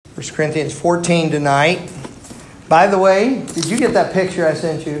1 Corinthians 14 tonight. By the way, did you get that picture I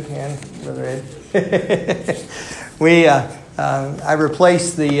sent you, Brother Ed? I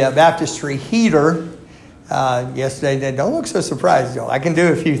replaced the baptistry heater yesterday. Don't look so surprised, Joel. I can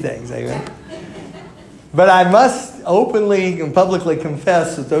do a few things, amen. But I must openly and publicly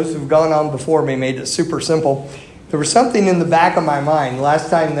confess that those who've gone on before me made it super simple. There was something in the back of my mind. Last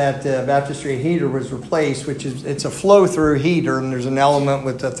time that baptistry heater was replaced, it's a flow-through heater, and there's an element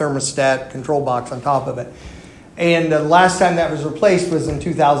with the thermostat control box on top of it. And the last time that was replaced was in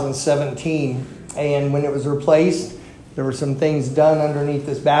 2017. And when it was replaced, there were some things done underneath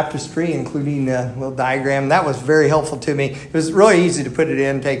this baptistry, including a little diagram. That was very helpful to me. It was really easy to put it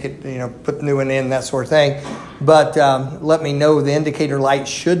in, take it, put the new one in, that sort of thing. But let me know the indicator light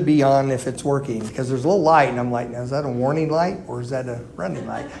should be on if it's working, because there's a little light, and I'm like, now, is that a warning light or is that a running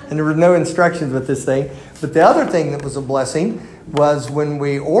light? And there were no instructions with this thing. But the other thing that was a blessing was when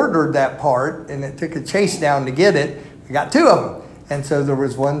we ordered that part, and it took a chase down to get it, we got two of them. And so there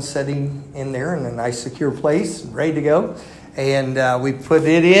was one sitting in there in a nice secure place, ready to go. And we put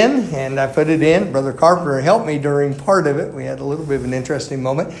it in, and I put it in. Brother Carpenter helped me during part of it. We had a little bit of an interesting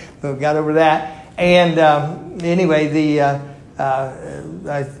moment, but we got over that. And anyway,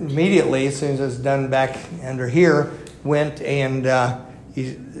 I immediately, as soon as I was done back under here, went and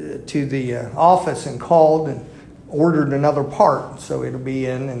to the office and called and ordered another part. So it'll be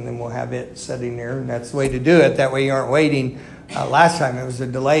in, and then we'll have it sitting there. And that's the way to do it. That way you aren't waiting. Last time it was a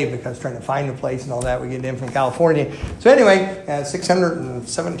delay because I was trying to find a place and all that. We get in from California. So anyway,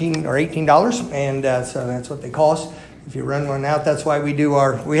 $617 or $18, and so that's what they cost. If you run one out, that's why we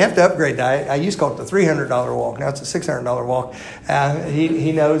have to upgrade that. I used to call it the $300 walk. Now it's a $600 walk.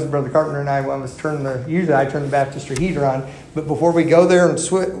 He knows, Brother Carpenter and I, usually I turn the baptistry heater on, but before we go there and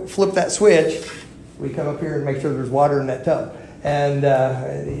flip that switch, we come up here and make sure there's water in that tub. And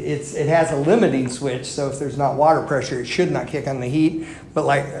it has a limiting switch, so if there's not water pressure, it should not kick on the heat. But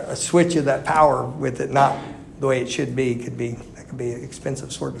like a switch of that power with it not the way it should be, that could be an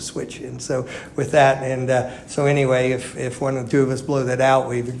expensive sort of switch. And so with that, and so anyway, if one of the two of us blow that out,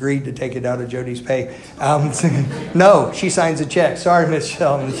 we've agreed to take it out of Jody's pay. No, she signs a check. Sorry, Miss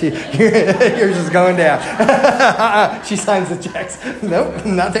Sheldon, yours is going down. She signs the checks. Nope,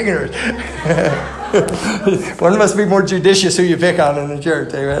 not taking hers. One must be more judicious who you pick on in the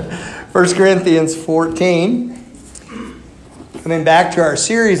church. Amen. 1 Corinthians 14. Coming back to our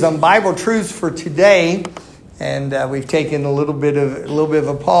series on Bible truths for today, and we've taken a little bit of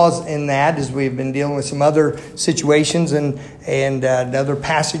a pause in that as we've been dealing with some other situations and other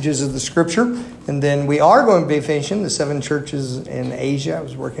passages of the Scripture. And then we are going to be finishing the 7 churches in Asia. I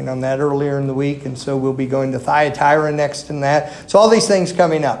was working on that earlier in the week, and so we'll be going to Thyatira next in that. So all these things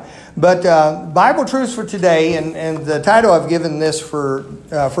coming up. But Bible truths for today, and the title I've given this for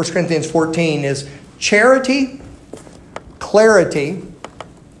 1 Corinthians 14 is Charity, Clarity,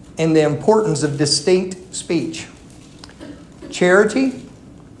 and the Importance of Distinct Speech. Charity,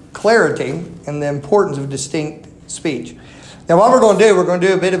 clarity, and the importance of distinct speech. Now what we're going to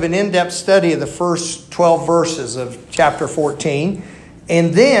do a bit of an in-depth study of the first 12 verses of chapter 14.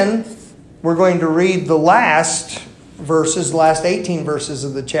 And then we're going to read the last 18 verses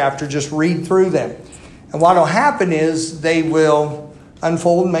of the chapter, just read through them. And what will happen is they will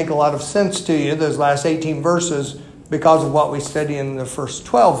unfold and make a lot of sense to you, those last 18 verses, because of what we study in the first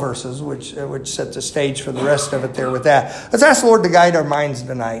 12 verses, which set the stage for the rest of it there with that. Let's ask the Lord to guide our minds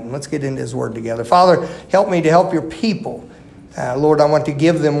tonight, and let's get into His Word together. Father, help me to help your people. Lord, I want to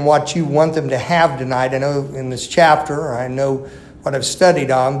give them what you want them to have tonight. I know in this chapter, I know what I've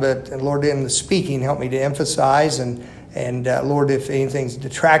studied on, but Lord, in the speaking, help me to emphasize. And Lord, if anything's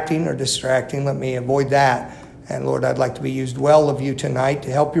detracting or distracting, let me avoid that. And Lord, I'd like to be used well of you tonight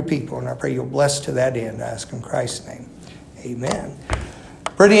to help your people. And I pray you'll bless to that end. I ask in Christ's name. Amen.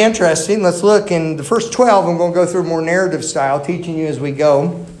 Pretty interesting. Let's look in the first 12. I'm going to go through more narrative style, teaching you as we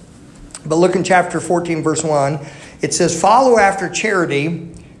go. But look in chapter 14, verse 1. It says, follow after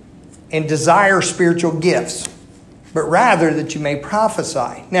charity and desire spiritual gifts, but rather that you may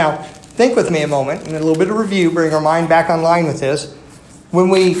prophesy. Now, think with me a moment, and a little bit of review, bring our mind back online with this. When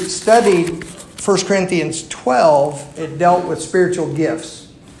we studied 1 Corinthians 12, it dealt with spiritual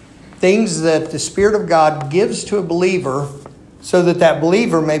gifts. Things that the Spirit of God gives to a believer so that that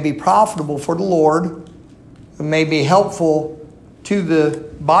believer may be profitable for the Lord, may be helpful to the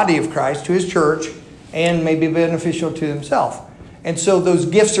body of Christ, to His church, and may be beneficial to himself. And so those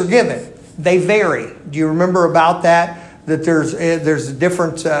gifts are given. They vary. Do you remember about that? That there's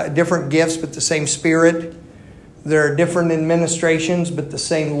different gifts, but the same Spirit. There are different administrations, but the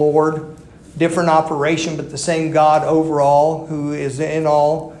same Lord. Different operation, but the same God overall, who is in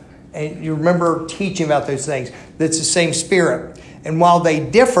all. And you remember teaching about those things. That's the same Spirit. And while they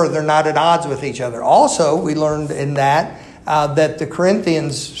differ, they're not at odds with each other. Also, we learned in that the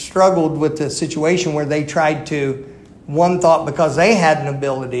Corinthians struggled with the situation where they tried to, one thought because they had an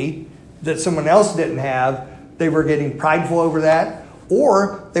ability that someone else didn't have, they were getting prideful over that.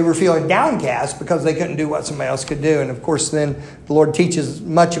 Or they were feeling downcast because they couldn't do what somebody else could do. And of course, then the Lord teaches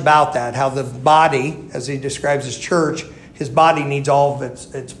much about that, how the body, as he describes his church, his body needs all of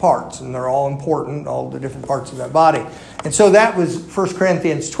its parts, and they're all important, all the different parts of that body. And so that was 1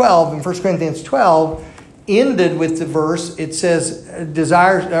 Corinthians 12. And 1 Corinthians 12 ended with the verse, it says,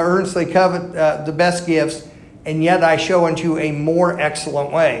 desires earnestly covet the best gifts, and yet I show unto you a more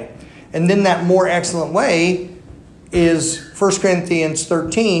excellent way. And then that more excellent way is 1 Corinthians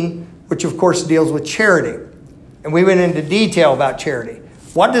 13, which of course deals with charity. And we went into detail about charity.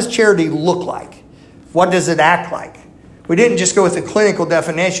 What does charity look like? What does it act like? We didn't just go with the clinical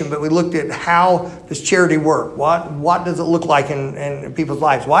definition, but we looked at how does charity work? What does it look like in people's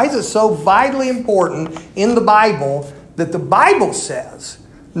lives? Why is it so vitally important in the Bible that the Bible says,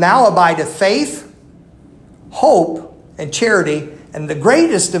 now abideth faith, hope, and charity, and the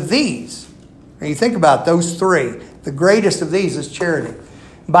greatest of these, when you think about those three, the greatest of these is charity.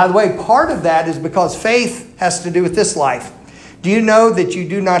 By the way, part of that is because faith has to do with this life. Do you know that you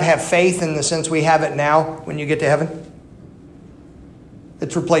do not have faith in the sense we have it now when you get to heaven?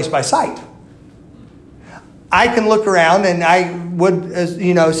 It's replaced by sight. I can look around and I would,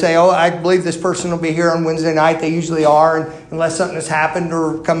 say, oh, I believe this person will be here on Wednesday night. They usually are, and unless something has happened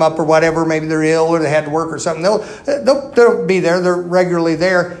or come up or whatever, maybe they're ill or they had to work or something, they'll be there. They're regularly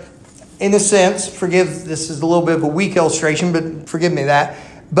there. In a sense, this is a little bit of a weak illustration, but forgive me that.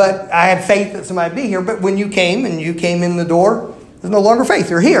 But I had faith that somebody would be here. But when you came in the door, there's no longer faith.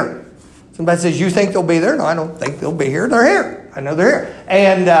 They're here. Somebody says, you think they'll be there? No, I don't think they'll be here. They're here. I know they're here.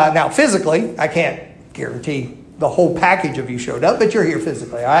 And now physically, I can't guarantee the whole package of you showed up, but you're here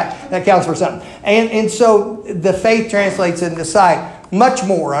physically, all right? That counts for something. And so the faith translates into sight much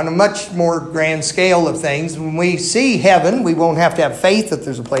more, on a much more grand scale of things. When we see heaven, we won't have to have faith that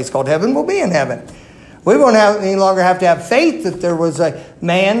there's a place called heaven. We'll be in heaven. We won't any longer have to have faith that there was a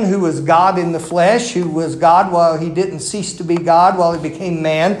man who was God in the flesh, who was God while he didn't cease to be God, while he became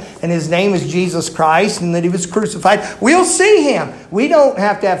man, and his name is Jesus Christ, and that he was crucified. We'll see him. We don't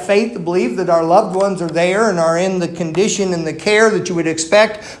have to have faith to believe that our loved ones are there and are in the condition and the care that you would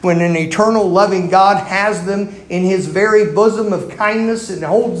expect when an eternal loving God has them in his very bosom of kindness and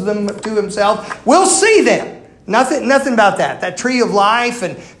holds them to himself. We'll see them. Nothing about that. That tree of life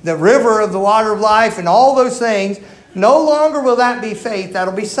and the river of the water of life and all those things. No longer will that be faith.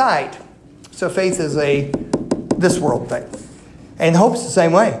 That'll be sight. So faith is this world thing. And hope's the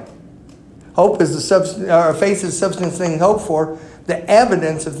same way. Hope is faith is substance things hoped for, the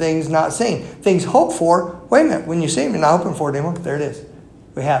evidence of things not seen. Things hoped for, wait a minute, when you see them, you're not hoping for it anymore. There it is.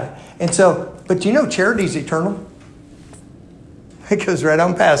 We have it. And so, but you know charity's eternal. It goes right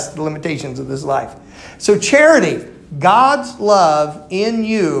on past the limitations of this life. So charity, God's love in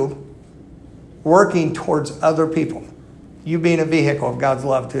you working towards other people. You being a vehicle of God's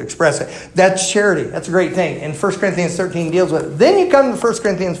love to express it. That's charity. That's a great thing. And 1 Corinthians 13 deals with it. Then you come to 1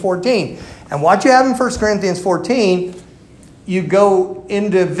 Corinthians 14. And what you have in 1 Corinthians 14, you go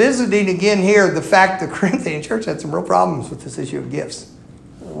into visiting again here the fact the Corinthian church had some real problems with this issue of gifts.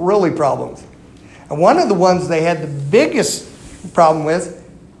 Really problems. And one of the ones they had the biggest problem with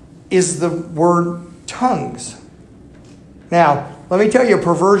is the word tongues. Now, let me tell you a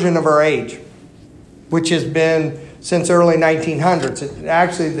perversion of our age, which has been since early 1900s.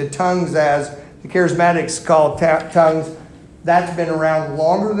 Actually, the tongues, as the charismatics call tongues, that's been around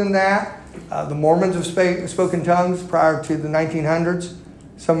longer than that. The Mormons have spoken tongues prior to the 1900s.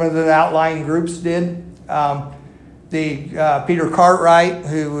 Some of the outlying groups did. Peter Cartwright,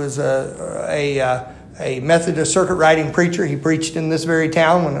 who was a Methodist circuit riding preacher, he preached in this very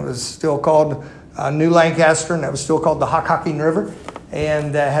town when it was still called New Lancaster, and that was still called the Hockhocking River,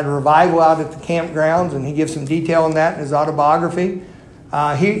 and had a revival out at the campgrounds, and he gives some detail on that in his autobiography.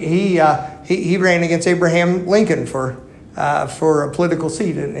 He ran against Abraham Lincoln for a political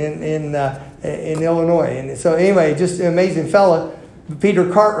seat in Illinois, and so anyway, just an amazing fella.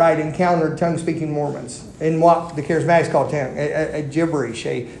 Peter Cartwright encountered tongue-speaking Mormons in what the charismatics call a gibberish,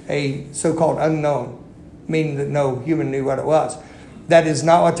 a so-called unknown, meaning that no human knew what it was. That is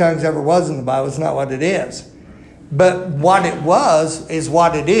not what tongues ever was in the Bible. It's not what it is. But what it was is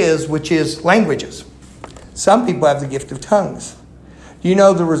what it is, which is languages. Some people have the gift of tongues. Do you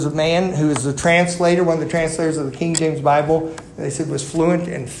know there was a man who was the translator, one of the translators of the King James Bible, they said was fluent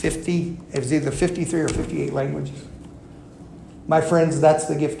in it was either 53 or 58 languages. My friends, that's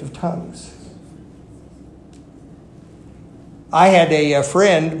the gift of tongues. I had a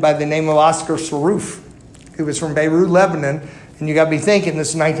friend by the name of Oscar Saruf, who was from Beirut, Lebanon. And you got to be thinking, this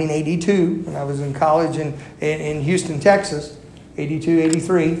is 1982, when I was in college in Houston, Texas, 82,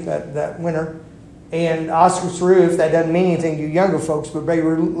 83, that winter. And Oscar Saruf, that doesn't mean anything to you younger folks, but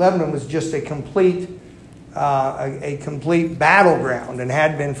Beirut, Lebanon was just a complete battleground and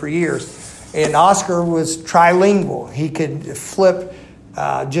had been for years. And Oscar was trilingual. He could flip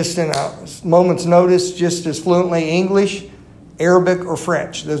just in a moment's notice, just as fluently English, Arabic, or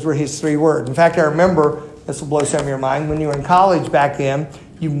French. Those were his three words. In fact, I remember, this will blow some of your mind, when you were in college back then,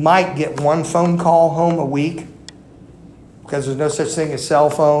 you might get one phone call home a week because there's no such thing as cell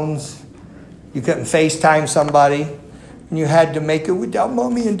phones. You couldn't FaceTime somebody. And you had to make it without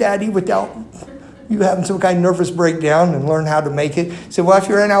mommy and daddy, without you having some kind of nervous breakdown, and learn how to make it. So, well, if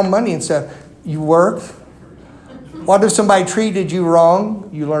you ran out of money and stuff, you worked. What if somebody treated you wrong?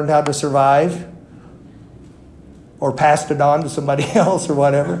 You learned how to survive. Or passed it on to somebody else or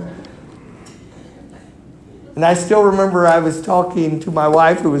whatever. And I still remember I was talking to my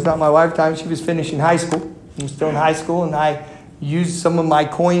wife, who was not my wife at the time. She was finishing high school. I was still in high school, and I used some of my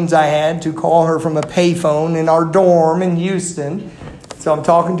coins I had to call her from a payphone in our dorm in Houston. So I'm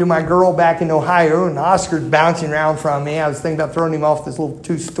talking to my girl back in Ohio, and Oscar's bouncing around from me. I was thinking about throwing him off this little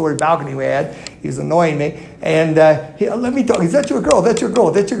 2-story balcony we had. He was annoying me. And let me talk. Is that your girl? That's your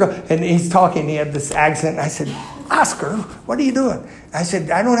girl. That's your girl. And he's talking. He had this accent. And I said, Oscar, what are you doing? I said,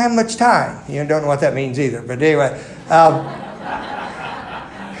 I don't have much time. You don't know what that means either. But anyway,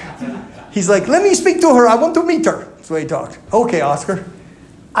 he's like, let me speak to her. I want to meet her. That's the way he talked. Okay, Oscar.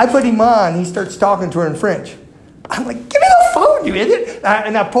 I put him on. He starts talking to her in French. I'm like, give me the phone, you idiot.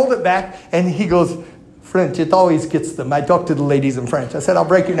 And I pulled it back, and he goes, French, it always gets them. I talk to the ladies in French. I said, I'll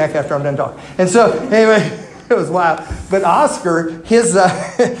break your neck after I'm done talking. And so, anyway, it was wild. But Oscar, in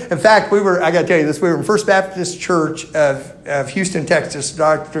fact, I got to tell you this, we were in First Baptist Church of Houston, Texas.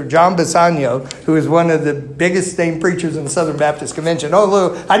 Dr. John Bassanio, who is one of the biggest named preachers in the Southern Baptist Convention.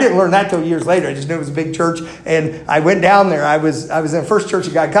 I didn't learn that till years later. I just knew it was a big church. And I went down there. I was in First Church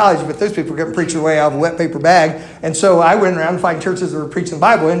at God College, but those people couldn't preach their way out of a wet paper bag. And so I went around to find churches that were preaching the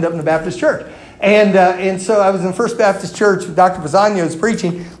Bible, ended up in the Baptist church. And so I was in First Baptist Church with Dr. Bassanio's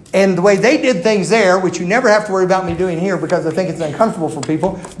preaching. And the way they did things there, which you never have to worry about me doing here because I think it's uncomfortable for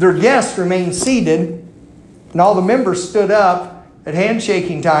people, their guests remained seated, and all the members stood up at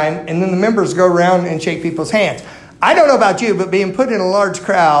handshaking time, and then the members go around and shake people's hands. I don't know about you, but being put in a large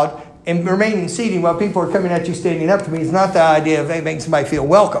crowd and remaining seated while people are coming at you standing up to me is not the idea of making somebody feel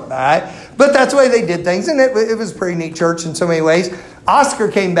welcome, all right? But that's the way they did things, and it was a pretty neat church in so many ways. Oscar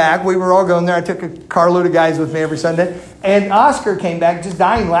came back. We were all going there. I took a carload of guys with me every Sunday. And Oscar came back just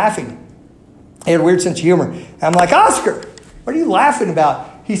dying laughing. He had a weird sense of humor. And I'm like, Oscar, what are you laughing about?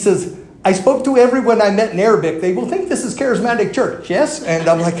 He says, I spoke to everyone I met in Arabic. They will think this is charismatic church. Yes? And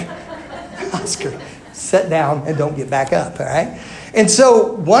I'm like, Oscar, sit down and don't get back up. All right? And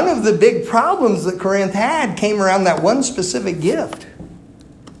so one of the big problems that Corinth had came around that one specific gift.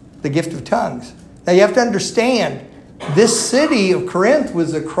 The gift of tongues. Now you have to understand, this city of Corinth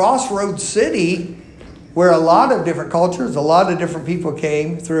was a crossroads city where a lot of different cultures, a lot of different people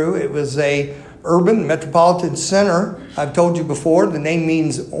came through. It was a urban metropolitan center. I've told you before, the name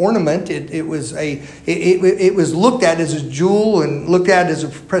means ornament. It was looked at as a jewel and looked at as a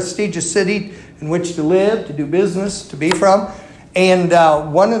prestigious city in which to live, to do business, to be from. And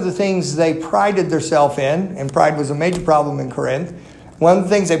one of the things they prided themselves in, and pride was a major problem in Corinth, one of the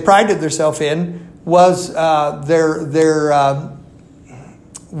things they prided themselves in was their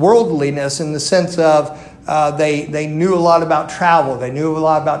worldliness, in the sense of they knew a lot about travel. They knew a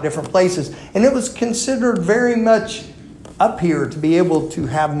lot about different places. And it was considered very much up here to be able to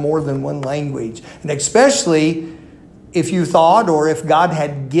have more than one language. And especially if you thought, or if God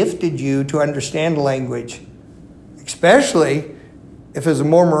had gifted you to understand a language. Especially if it was a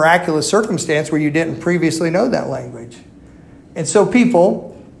more miraculous circumstance where you didn't previously know that language. And so people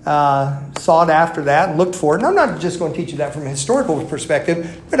sought after that and looked for it. And I'm not just going to teach you that from a historical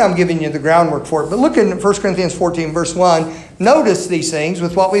perspective, but I'm giving you the groundwork for it. But look at 1 Corinthians 14, verse 1. Notice these things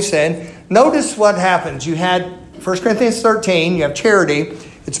with what we said. Notice what happens. You had 1 Corinthians 13, you have charity.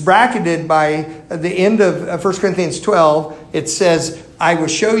 It's bracketed by the end of 1 Corinthians 12. It says, I will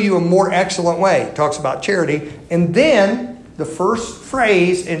show you a more excellent way. It talks about charity. And then the first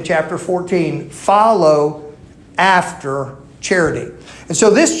phrase in chapter 14, follow after charity. And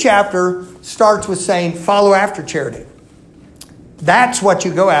so this chapter starts with saying, follow after charity. That's what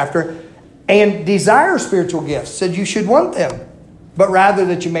you go after. And desire spiritual gifts. Said you should want them, but rather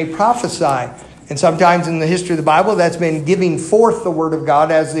that you may prophesy. And sometimes in the history of the Bible, that's been giving forth the Word of God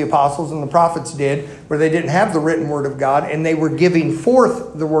as the apostles and the prophets did, where they didn't have the written Word of God, and they were giving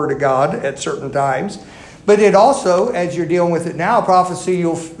forth the Word of God at certain times. But it also, as you're dealing with it now, prophecy,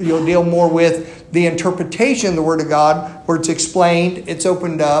 you'll deal more with the interpretation of the Word of God, where it's explained, it's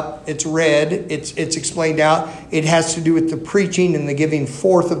opened up, it's read, it's explained out. It has to do with the preaching and the giving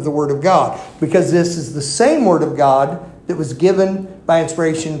forth of the Word of God. Because this is the same Word of God that was given by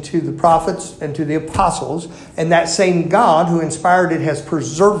inspiration to the prophets and to the apostles. And that same God who inspired it has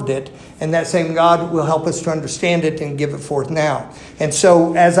preserved it. And that same God will help us to understand it and give it forth now. And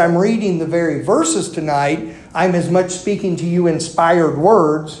so as I'm reading the very verses tonight, I'm as much speaking to you inspired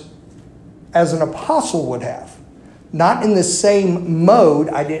words as an apostle would have. Not in the same mode.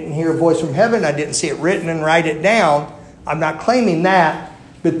 I didn't hear a voice from heaven. I didn't see it written and write it down. I'm not claiming that.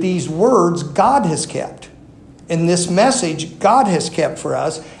 But these words God has kept. And this message God has kept for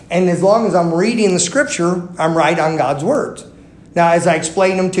us. And as long as I'm reading the Scripture, I'm right on God's words. Now, as I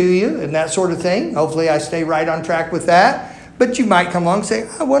explain them to you and that sort of thing, hopefully I stay right on track with that. But you might come along and say,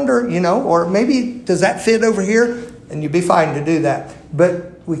 I wonder, or maybe does that fit over here? And you'd be fine to do that. But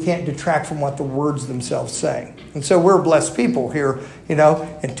we can't detract from what the words themselves say. And so we're blessed people here, in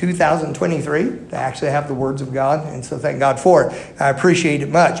 2023 to actually have the words of God. And so thank God for it. I appreciate it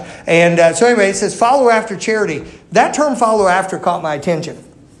much. And so anyway, it says, follow after charity. That term follow after caught my attention.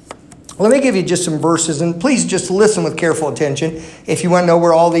 Let me give you just some verses, and please just listen with careful attention. If you want to know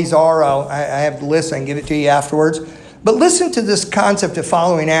where all these are, I have the list. I can give it to you afterwards. But listen to this concept of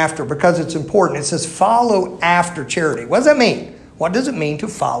following after, because it's important. It says follow after charity. What does that mean? What does it mean to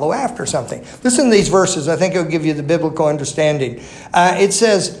follow after something? Listen to these verses. I think it'll give you the biblical understanding. It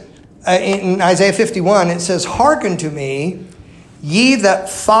says in Isaiah 51, it says, hearken to me, ye that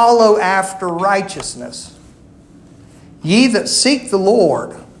follow after righteousness, ye that seek the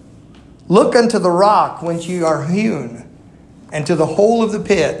Lord. Look unto the rock whence you are hewn, and to the hole of the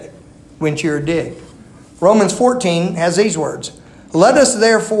pit whence you are digged. Romans 14 has these words. Let us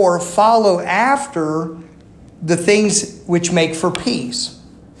therefore follow after the things which make for peace,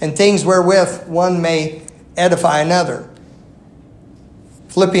 and things wherewith one may edify another.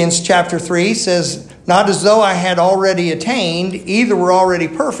 Philippians chapter 3 says, not as though I had already attained, either were already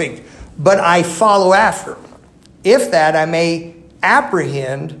perfect, but I follow after, if that I may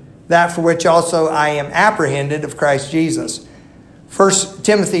apprehend that for which also I am apprehended of Christ Jesus. 1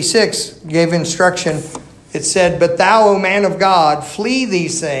 Timothy 6 gave instruction. It said, but thou, O man of God, flee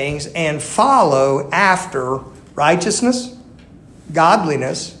these things and follow after righteousness,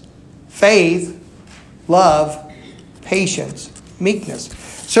 godliness, faith, love, patience, meekness.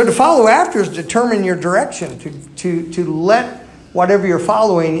 So to follow after is determine your direction, to let whatever you're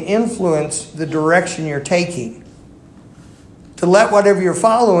following influence the direction you're taking. To let whatever you're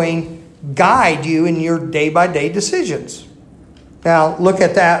following guide you in your day-by-day decisions. Now, look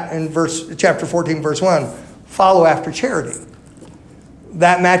at that in chapter 14, verse 1. Follow after charity.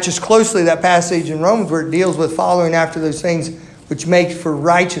 That matches closely that passage in Romans where it deals with following after those things which make for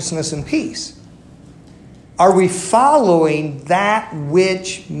righteousness and peace. Are we following that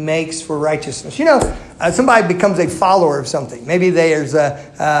which makes for righteousness? Somebody becomes a follower of something. Maybe there's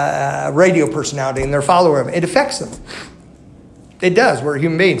a radio personality and they're a follower of it. It affects them. It does. We're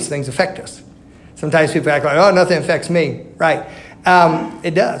human beings. Things affect us. Sometimes people act like, oh, nothing affects me. Right.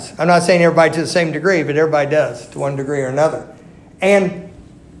 It does. I'm not saying everybody to the same degree, but everybody does to one degree or another. And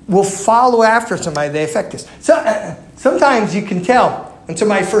we'll follow after somebody. They affect us. So, sometimes you can tell when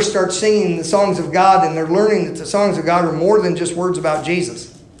somebody first starts singing the songs of God and they're learning that the songs of God are more than just words about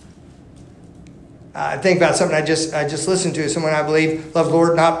Jesus. I think about something I just listened to. Someone I believe loved the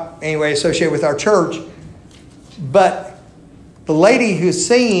Lord, not anyway associated with our church. But the lady who's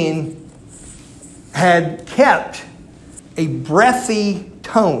singing had kept a breathy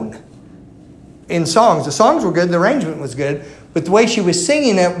tone in songs. The songs were good, the arrangement was good, but the way she was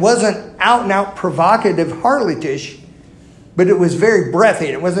singing it wasn't out and out provocative harlotish, but it was very breathy.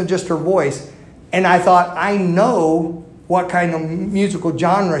 It wasn't just her voice. And I thought, I know what kind of musical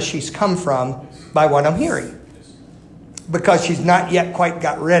genre she's come from by what I'm hearing, because she's not yet quite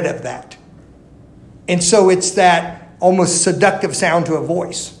got rid of that. And so it's that almost seductive sound to a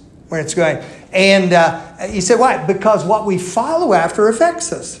voice when it's going. And you say, why? Because what we follow after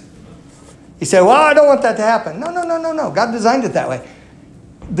affects us. You say, well, I don't want that to happen. No. God designed it that way.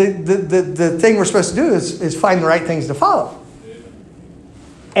 The thing we're supposed to do is find the right things to follow.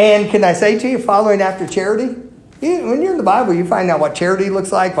 And can I say to you, following after charity, when you're in the Bible, you find out what charity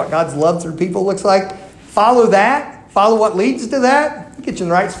looks like, what God's love through people looks like. Follow that. Follow what leads to that. It gets you in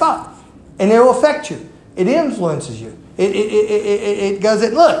the right spot. And it will affect you. It influences you. It goes,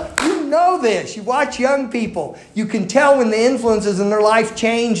 look, you know this. You watch young people. You can tell when the influences in their life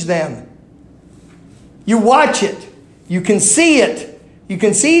change them. You watch it. You can see it. You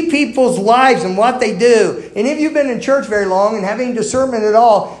can see people's lives and what they do. And if you've been in church very long and having discernment at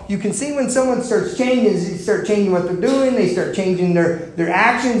all, you can see when someone starts changing. They start changing what they're doing. They start changing their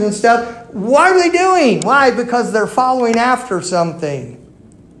actions and stuff. What are they doing? Why? Because they're following after something.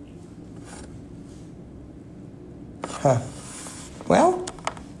 Well,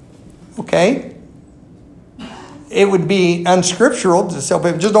 okay. It would be unscriptural to tell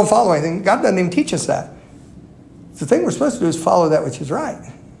people, just don't follow anything. God doesn't even teach us that. The thing we're supposed to do is follow that which is right.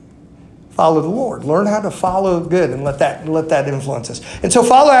 Follow the Lord. Learn how to follow good and let that influence us. And so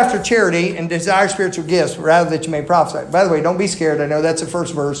follow after charity and desire spiritual gifts rather that you may prophesy. By the way, don't be scared. I know that's the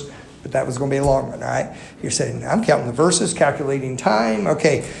first verse, but that was going to be a long one, all right? You're saying, I'm counting the verses, calculating time.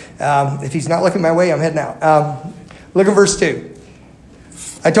 Okay, if he's not looking my way, I'm heading out. Look at verse 2.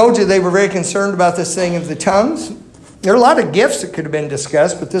 I told you they were very concerned about this thing of the tongues. There are a lot of gifts that could have been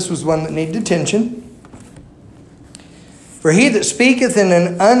discussed, but this was one that needed attention. For he that speaketh in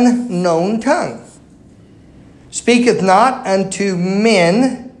an unknown tongue speaketh not unto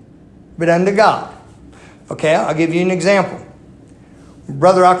men, but unto God. Okay, I'll give you an example.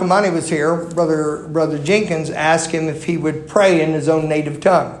 Brother Akamani was here. Brother Jenkins asked him if he would pray in his own native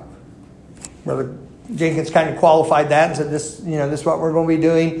tongue. Brother Jenkins kind of qualified that and said, this is what we're going to be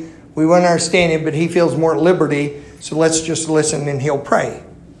doing. We won't understand it, but he feels more at liberty, so let's just listen and he'll pray.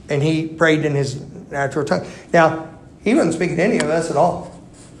 And he prayed in his natural tongue. Now, he wasn't speaking to any of us at all.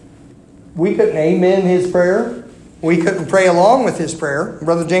 We couldn't amen his prayer. We couldn't pray along with his prayer.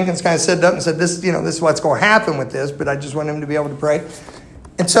 Brother Jenkins kind of stood up and said, this is what's going to happen with this, but I just want him to be able to pray.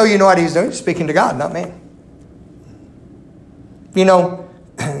 And so you know what he's doing? He's speaking to God, not man. You know,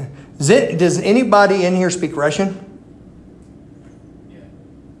 does anybody in here speak Russian? Yeah.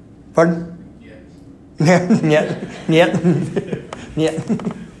 Pardon? Yes. Yeah.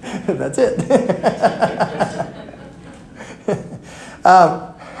 That's it.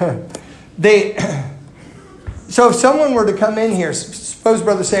 So if someone were to come in here, suppose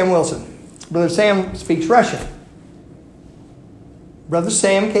Brother Sam Wilson. Brother Sam speaks Russian. Brother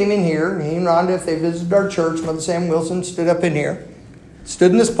Sam came in here, and he and Rhonda, if they visited our church, Brother Sam Wilson stood up in here,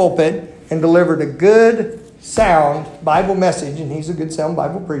 stood in this pulpit, and delivered a good, sound Bible message, and he's a good, sound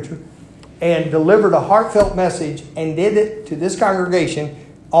Bible preacher, and delivered a heartfelt message, and did it to this congregation,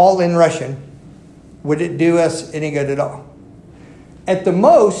 all in Russian. Would it do us any good at all? At the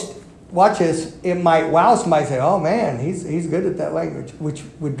most, watch this, it might wow somebody, say, oh man, he's good at that language, which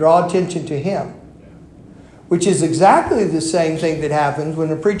would draw attention to him. Which is exactly the same thing that happens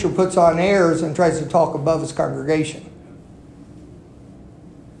when a preacher puts on airs and tries to talk above his congregation.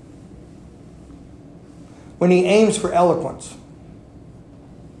 When he aims for eloquence.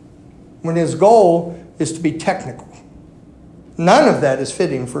 When his goal is to be technical. None of that is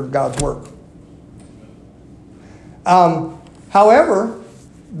fitting for God's work. However,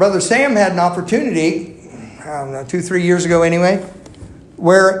 Brother Sam had an opportunity, 2-3 years ago anyway,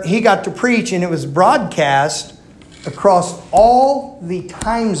 where he got to preach, and it was broadcast across all the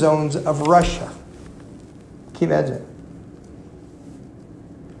time zones of Russia. Can you imagine it?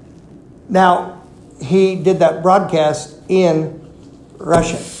 Now, he did that broadcast in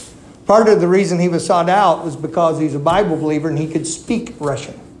Russian. Part of the reason he was sought out was because he's a Bible believer and he could speak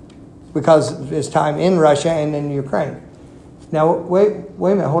Russian because of his time in Russia and in Ukraine. Now, wait a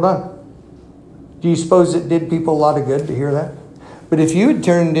minute, hold on. Do you suppose it did people a lot of good to hear that? But if you had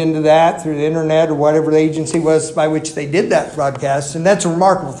turned into that through the internet or whatever the agency was by which they did that broadcast, and that's a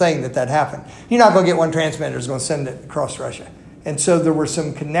remarkable thing that happened. You're not going to get one transmitter who's going to send it across Russia. And so there were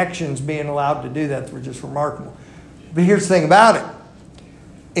some connections being allowed to do that were just remarkable. But here's the thing about it.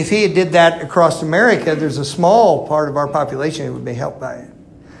 If he had did that across America, there's a small part of our population who would be helped by it.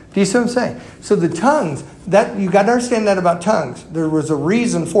 Do you see what I'm saying? So the tongues, that you got to understand that about tongues. There was a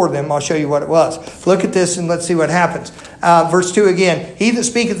reason for them. I'll show you what it was. Look at this and let's see what happens. Verse 2 again. He that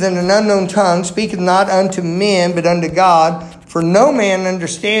speaketh in an unknown tongue speaketh not unto men, but unto God. For no man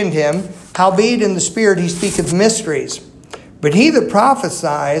understand him. Howbeit in the Spirit he speaketh mysteries. But he that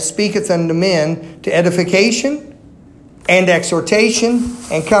prophesieth speaketh unto men to edification and exhortation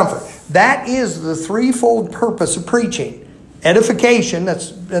and comfort. That is the threefold purpose of preaching. Edification,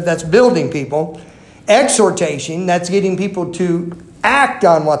 that's building people. Exhortation, that's getting people to act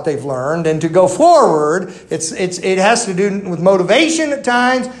on what they've learned and to go forward. It has to do with motivation at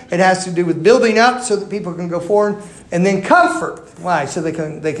times. It has to do with building up so that people can go forward. And then comfort. Why? So they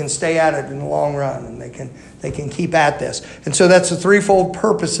can stay at it in the long run and they can keep at this. And so that's the threefold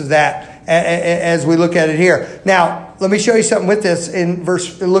purpose of that as we look at it here. Now, let me show you something with this.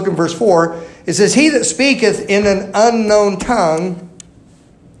 Look in verse 4. It says, he that speaketh in an unknown tongue,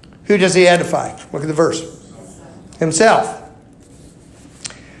 who does he edify? Look at the verse. Himself.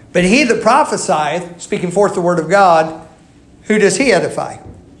 But he that prophesieth, speaking forth the word of God, who does he edify?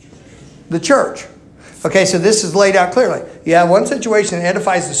 The church. Okay, so this is laid out clearly. You have one situation that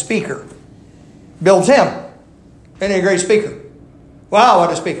edifies the speaker. Builds him. Isn't he a great speaker? Wow,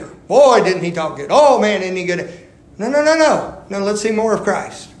 what a speaker. Boy, didn't he talk good. Oh, man, isn't he good. No. No, let's see more of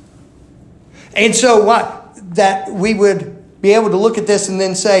Christ. And so that we would be able to look at this and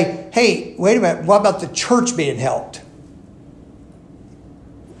then say, hey, wait a minute, what about the church being helped?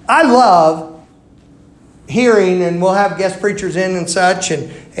 I love hearing, and we'll have guest preachers in and such,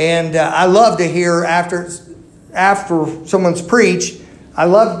 and I love to hear after someone's preached. I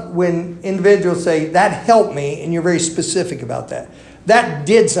love when individuals say, that helped me, and you're very specific about that. That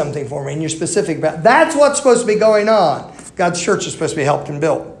did something for me, and you're specific about it. That's what's supposed to be going on. God's church is supposed to be helped and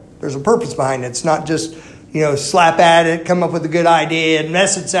built. There's a purpose behind it. It's not just, slap at it, come up with a good idea,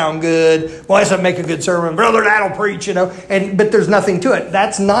 message sound good. Well, doesn't make a good sermon. Brother, that'll preach, but there's nothing to it.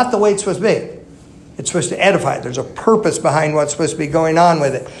 That's not the way it's supposed to be. It's supposed to edify. There's a purpose behind what's supposed to be going on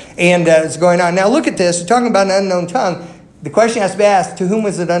with it. And it's going on. Now look at this. We're talking about an unknown tongue. The question has to be asked, to whom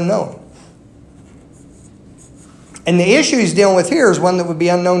was it unknown? And the issue he's dealing with here is one that would be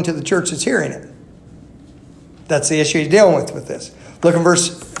unknown to the church that's hearing it. That's the issue he's dealing with this. Look in verse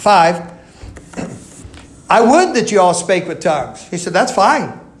 5. I would that you all spake with tongues. He said, that's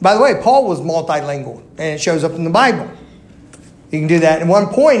fine. By the way, Paul was multilingual, and it shows up in the Bible. You can do that. At one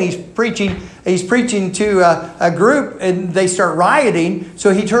point, he's preaching to a group, and they start rioting.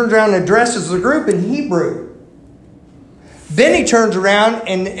 So he turns around and addresses the group in Hebrew. Then he turns around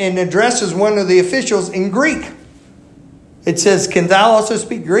and addresses one of the officials in Greek. It says, can thou also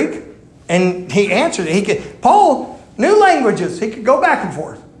speak Greek? And he answered it. Paul knew languages. He could go back and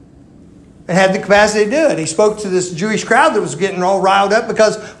forth. And had the capacity to do it. He spoke to this Jewish crowd that was getting all riled up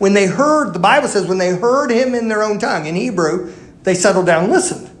because when they heard, the Bible says, when they heard him in their own tongue, in Hebrew, they settled down and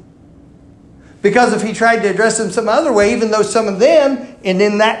listened. Because if he tried to address them some other way, even though some of them, and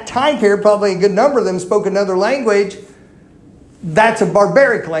in that time period, probably a good number of them spoke another language, that's a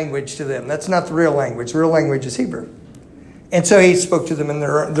barbaric language to them. That's not the real language. The real language is Hebrew. And so he spoke to them in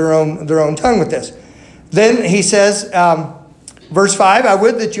their own tongue with this. Then he says, verse 5, I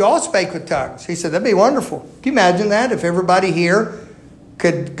would that you all spake with tongues. He said, that'd be wonderful. Can you imagine that? If everybody here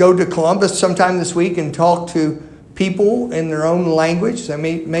could go to Columbus sometime this week and talk to people in their own language. So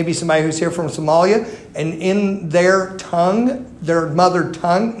maybe somebody who's here from Somalia, and in their tongue, their mother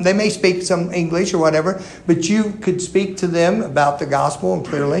tongue, they may speak some English or whatever, but you could speak to them about the gospel and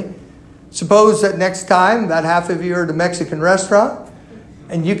clearly. Suppose that next time, about half of you are at a Mexican restaurant,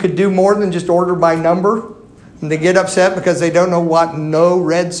 and you could do more than just order by number. And they get upset because they don't know what no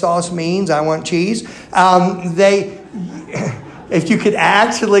red sauce means. I want cheese. If you could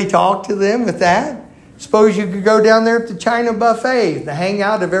actually talk to them with that. Suppose you could go down there at the China buffet, the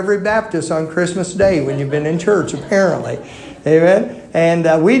hangout of every Baptist on Christmas Day when you've been in church, apparently. Amen?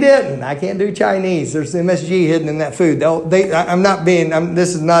 And we didn't. I can't do Chinese. There's MSG hidden in that food.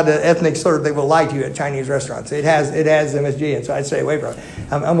 This is not an ethnic slur. They will lie to you at Chinese restaurants. It has MSG, and so I'd stay away from it.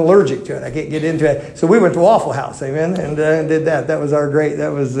 I'm allergic to it. I can't get into it. So we went to Waffle House, amen, and did that. That was our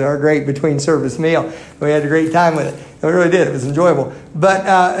great between service meal. We had a great time with it. We really did. It was enjoyable.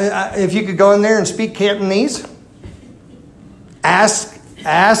 But if you could go in there and speak Cantonese, ask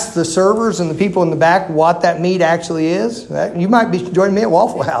the servers and the people in the back what that meat actually is. You might be joining me at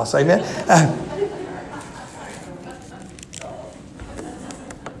Waffle House. Amen.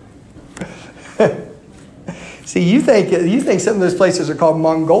 See, you think some of those places are called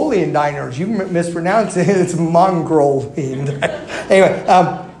Mongolian diners. You mispronounce it. It's Mongolian.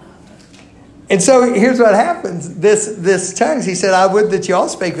 Anyway, and so here's what happens. This tongues, he said, I would that you all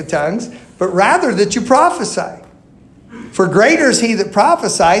spake with tongues, but rather that you prophesy. For greater is he that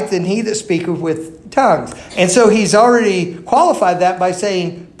prophesieth than he that speaketh with tongues. And so he's already qualified that by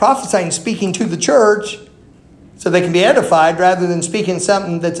saying prophesying, speaking to the church so they can be edified, rather than speaking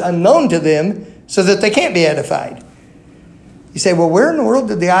something that's unknown to them so that they can't be edified. You say, well, where in the world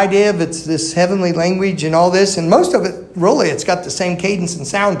did the idea of it's this heavenly language and all this? And most of it, really, it's got the same cadence and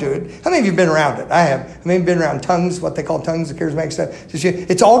sound to it. How many of you have been around it? I have. How many have been around tongues, what they call tongues, the charismatic stuff?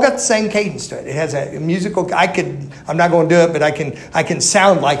 It's all got the same cadence to it. It has a musical, I'm not going to do it, but I can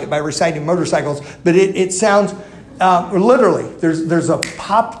sound like it by reciting motorcycles. But it sounds, literally, there's a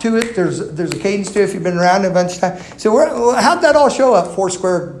pop to it. There's a cadence to it if you've been around it a bunch of times. So how'd that all show up?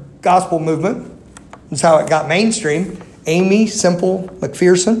 Foursquare Gospel Movement. That's how it got mainstream. Amy Semple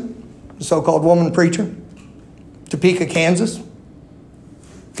McPherson, the so-called woman preacher. Topeka, Kansas.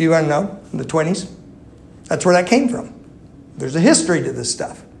 If you want to know, in the 20s. That's where that came from. There's a history to this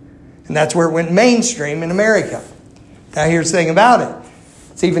stuff. And that's where it went mainstream in America. Now here's the thing about it.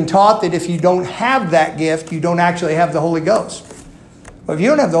 It's even taught that if you don't have that gift, you don't actually have the Holy Ghost. Well, if you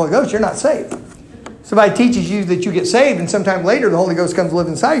don't have the Holy Ghost, you're not saved. Somebody teaches you that you get saved, and sometime later the Holy Ghost comes to live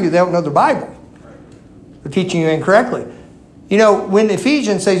inside you. They don't know the Bible. They're teaching you incorrectly. You know, when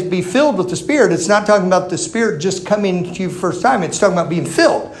Ephesians says be filled with the Spirit, it's not talking about the Spirit just coming to you first time. It's talking about being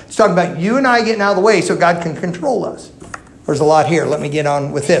filled. It's talking about you and I getting out of the way so God can control us. There's a lot here. Let me get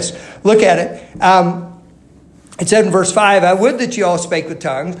on with this. Look at it. It said in verse 5, I would that you all spake with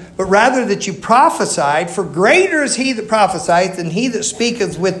tongues, but rather that you prophesied, for greater is he that prophesieth than he that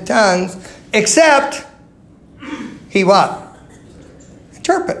speaketh with tongues, except he what?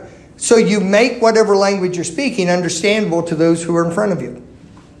 Interpret. So you make whatever language you're speaking understandable to those who are in front of you.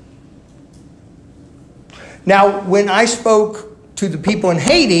 Now, when I spoke to the people in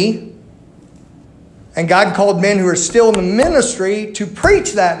Haiti, and God called men who are still in the ministry to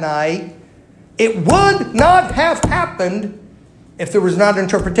preach that night, it would not have happened if there was not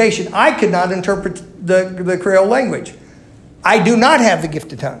interpretation. I could not interpret the Creole language. I do not have the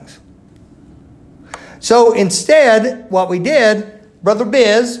gift of tongues. So instead, what we did, Brother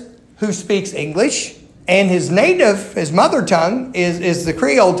Biz, who speaks English, and his mother tongue is the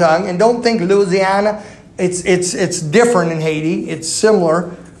Creole tongue. And don't think Louisiana. It's different in Haiti. It's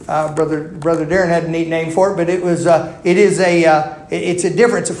similar. Brother Darren had a neat name for it, but it's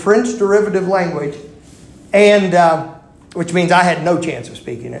a French derivative language, and which means I had no chance of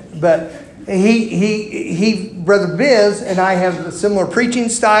speaking it. But Brother Biz and I have a similar preaching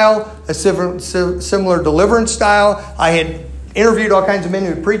style, a similar deliverance style. I had interviewed all kinds of men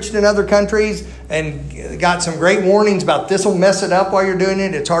who had preached in other countries and got some great warnings about this will mess it up while you're doing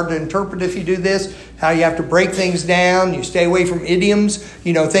it. It's hard to interpret if you do this. How you have to break things down. You stay away from idioms,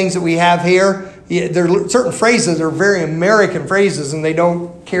 things that we have here. There are certain phrases that are very American phrases and they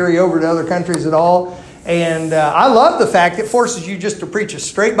don't carry over to other countries at all. And I love the fact it forces you just to preach a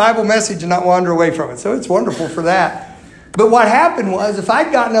straight Bible message and not wander away from it. So it's wonderful for that. But what happened was if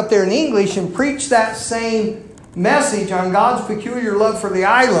I'd gotten up there in English and preached that same message on God's peculiar love for the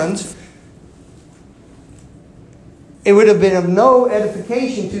islands, it would have been of no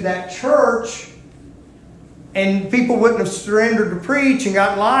edification to that church, and people wouldn't have surrendered to preach and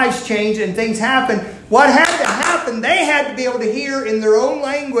got lives changed and things happened. What had to happen, they had to be able to hear in their own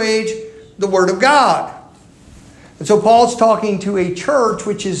language the Word of God. And so Paul's talking to a church,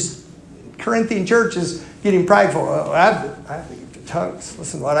 which is, Corinthian church is getting prideful. Oh, I have the gift of tongues.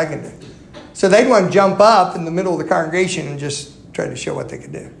 Listen to what I can do. So they'd want to jump up in the middle of the congregation and just try to show what they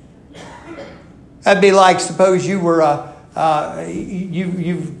could do. That'd be like, suppose you were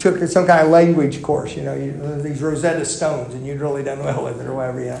you took some kind of language course, these Rosetta Stones, and you'd really done well with it or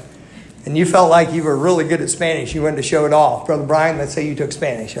whatever, and you felt like you were really good at Spanish. You wanted to show it off. Brother Brian, let's say you took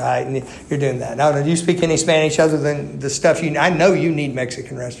Spanish, all right, and you're doing that. Now, do you speak any Spanish other than the stuff I know you need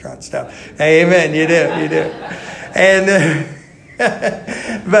Mexican restaurant stuff. Amen, you do. And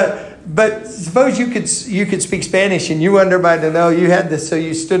But suppose you could speak Spanish and you wanted everybody to know you had this, so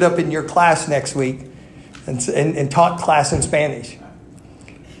you stood up in your class next week and taught class in Spanish.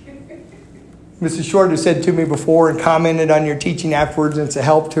 Mrs. Short has said to me before and commented on your teaching afterwards, and it's a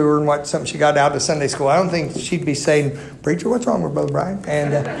help to her and something she got out of Sunday school. I don't think she'd be saying, "Preacher, what's wrong with Brother Brian?"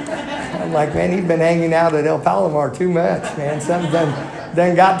 And I'm like, man, he's been hanging out at El Palomar too much, man. Something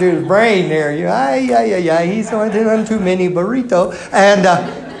done got to his brain there. He's going to run too many burrito. And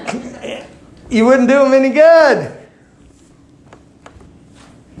you wouldn't do him any good.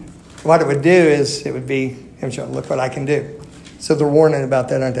 What it would do is, it would be, look what I can do. So they're warning about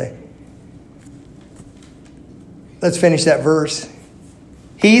that, aren't they? Let's finish that verse.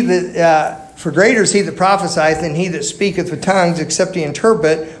 For greater is he that prophesieth than he that speaketh with tongues, except he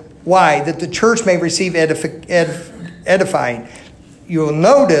interpret. Why? That the church may receive edifying. You will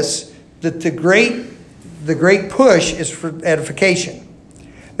notice that the great push is for edification.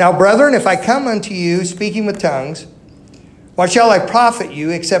 Now, brethren, if I come unto you speaking with tongues, what shall I profit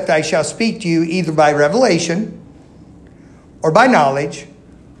you, except I shall speak to you either by revelation, or by knowledge,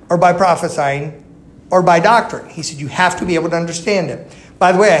 or by prophesying, or by doctrine? He said, you have to be able to understand it.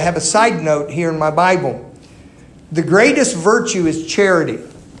 By the way, I have a side note here in my Bible. The greatest virtue is charity.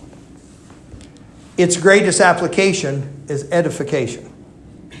 Its greatest application is edification.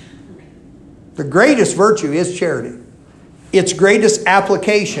 The greatest virtue is charity. Its greatest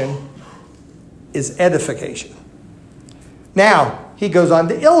application is edification. Now, he goes on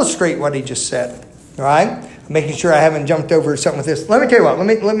to illustrate what he just said. All right? I'm making sure I haven't jumped over something with this. Let me tell you what.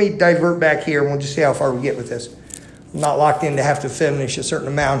 Let me divert back here, and we'll just see how far we get with this. not locked in to have to finish a certain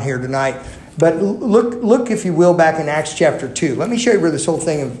amount here tonight. But look, if you will, back in Acts chapter 2. Let me show you where this whole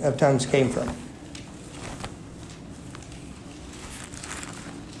thing of tongues came from.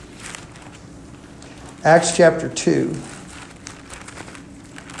 Acts chapter 2.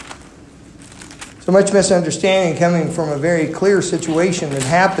 So much misunderstanding coming from a very clear situation that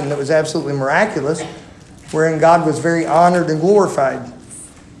happened that was absolutely miraculous, wherein God was very honored and glorified.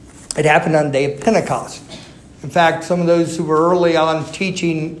 It happened on the day of Pentecost. In fact, some of those who were early on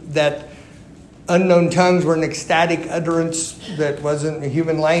teaching that unknown tongues were an ecstatic utterance that wasn't a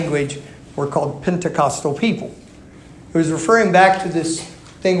human language were called Pentecostal people. It was referring back to this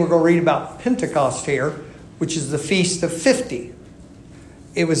thing we're going to read about Pentecost here, which is the Feast of 50.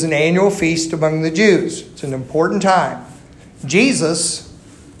 It was an annual feast among the Jews. It's an important time. Jesus,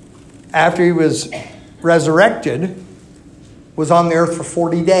 after he was resurrected, was on the earth for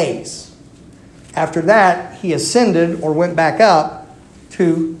 40 days. After that, he ascended or went back up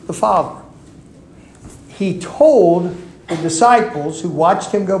to the Father. He told the disciples who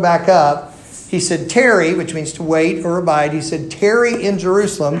watched him go back up, he said, tarry, which means to wait or abide. He said, tarry in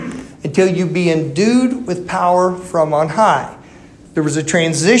Jerusalem until you be endued with power from on high. There was a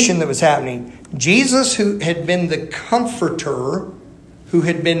transition that was happening. Jesus, who had been the comforter, who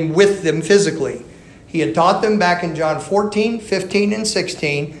had been with them physically, he had taught them back in John 14, 15, and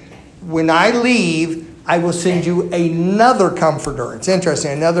 16, when I leave, I will send you another comforter. It's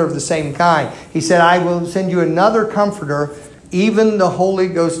interesting, another of the same kind. He said, I will send you another comforter, even the Holy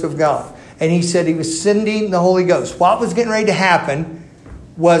Ghost of God. And he said he was sending the Holy Ghost. What was getting ready to happen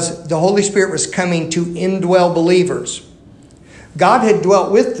was the Holy Spirit was coming to indwell believers. God had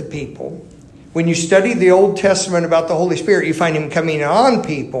dwelt with the people. When you study the Old Testament about the Holy Spirit, you find him coming on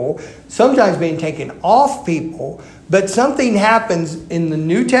people, sometimes being taken off people. But something happens in the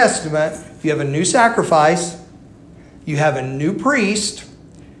New Testament. You have a new sacrifice. You have a new priest.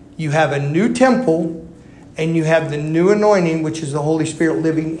 You have a new temple. And you have the new anointing, which is the Holy Spirit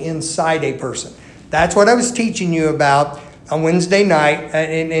living inside a person. That's what I was teaching you about on Wednesday night.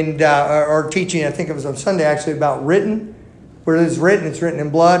 Or teaching, I think it was on Sunday actually, about written. Where it is written, it's written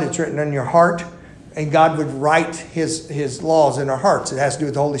in blood, it's written in your heart. And God would write his laws in our hearts. It has to do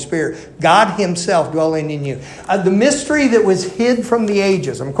with the Holy Spirit. God himself dwelling in you. The mystery that was hid from the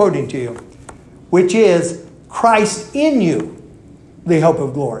ages, I'm quoting to you, which is Christ in you, the hope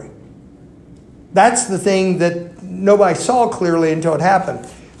of glory. That's the thing that nobody saw clearly until it happened.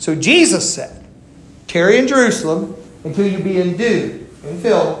 So Jesus said, tarry in Jerusalem until you be endued and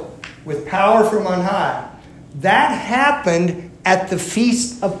filled with power from on high. That happened at the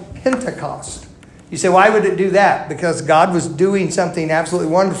Feast of Pentecost. You say, why would it do that? Because God was doing something absolutely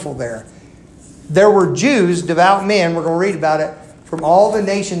wonderful there. There were Jews, devout men, we're going to read about it, from all the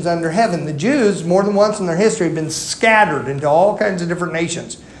nations under heaven. The Jews, more than once in their history, have been scattered into all kinds of different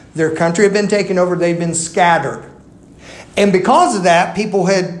nations. Their country had been taken over, they'd been scattered. And because of that, people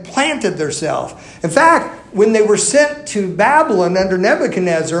had planted themselves. In fact, when they were sent to Babylon under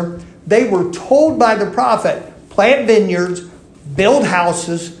Nebuchadnezzar, they were told by the prophet, plant vineyards, build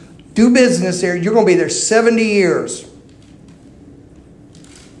houses, do business there. You're going to be there 70 years.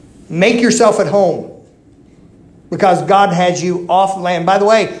 Make yourself at home because God has you off land. By the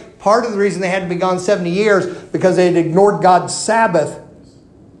way, part of the reason they had to be gone 70 years because they had ignored God's Sabbath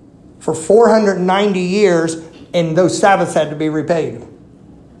for 490 years, and those Sabbaths had to be repaid.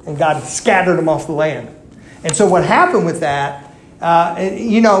 And God scattered them off the land. And so what happened with that,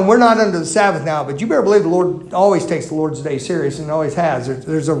 we're not under the Sabbath now, but you better believe the Lord always takes the Lord's Day serious and always has.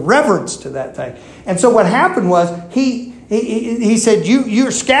 There's a reverence to that thing. And so what happened was he said, you're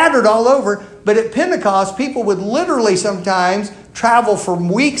scattered all over. But at Pentecost, people would literally sometimes travel for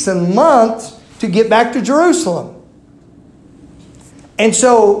weeks and months to get back to Jerusalem. And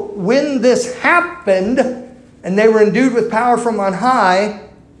so when this happened and they were endued with power from on high,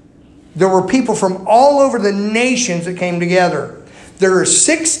 there were people from all over the nations that came together. There are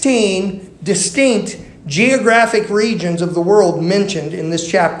 16 distinct geographic regions of the world mentioned in this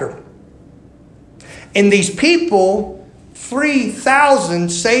chapter. And these people, 3,000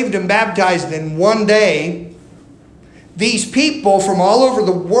 saved and baptized in one day. These people from all over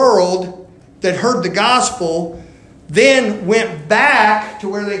the world that heard the gospel then went back to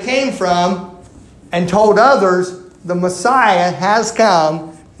where they came from and told others the Messiah has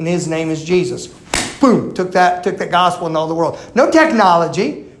come and his name is Jesus. Boom, took that gospel in all the world. No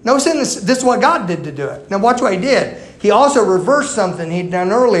technology. No sin. This is what God did to do it. Now watch what he did. He also reversed something he'd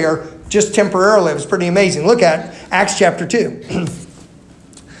done earlier, just temporarily. It was pretty amazing. Look at Acts chapter 2.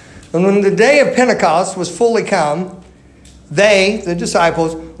 And when the day of Pentecost was fully come, they, the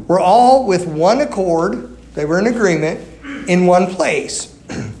disciples, were all with one accord They were in agreement in one place.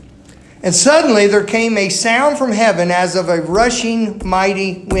 And suddenly there came a sound from heaven as of a rushing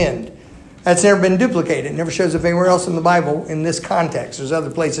mighty wind. That's never been duplicated. It never shows up anywhere else in the Bible in this context. There's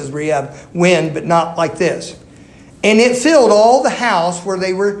other places where you have wind, but not like this. And it filled all the house where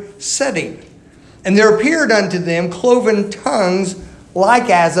they were sitting. And there appeared unto them cloven tongues like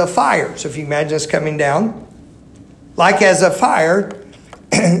as of fire. So if you imagine this coming down, like as of fire,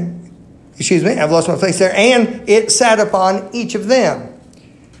 excuse me, I've lost my place there. And it sat upon each of them.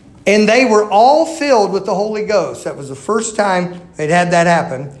 And they were all filled with the Holy Ghost. That was the first time they'd had that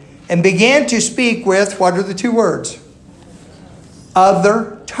happen. And began to speak with, what are the two words?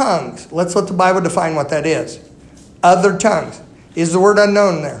 Other tongues. Let's let the Bible define what that is. Other tongues. Is the word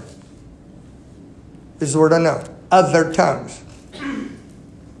unknown there? Is the word unknown? Other tongues.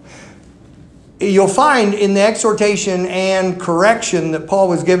 You'll find in the exhortation and correction that Paul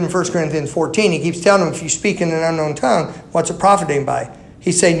was given in 1 Corinthians 14, he keeps telling them, if you speak in an unknown tongue, what's it profiting by?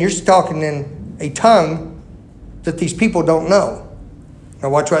 He's saying you're talking in a tongue that these people don't know. Now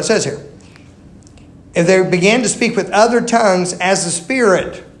watch what it says here. If they began to speak with other tongues as the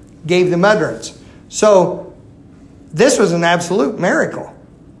Spirit gave them utterance. So this was an absolute miracle.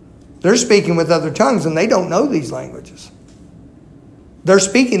 They're speaking with other tongues and they don't know these languages. They're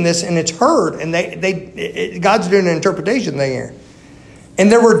speaking this and it's heard. And God's doing an interpretation thing here.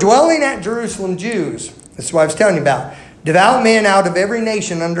 And there were dwelling at Jerusalem Jews. That's what I was telling you about. Devout men out of every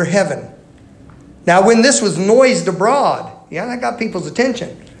nation under heaven. Now when this was noised abroad, that got people's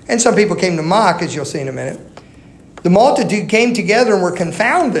attention. And some people came to mock, as you'll see in a minute. The multitude came together and were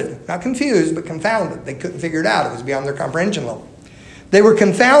confounded. Not confused, but confounded. They couldn't figure it out. It was beyond their comprehension level. They were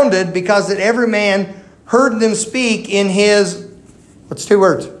confounded because that every man heard them speak in his... What's two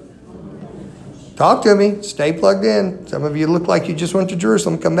words? Talk to me. Stay plugged in. Some of you look like you just went to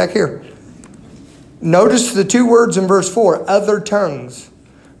Jerusalem. Come back here. Notice the two words in verse 4. Other tongues.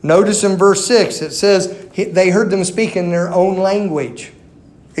 Notice in verse 6. It says they heard them speak in their own language.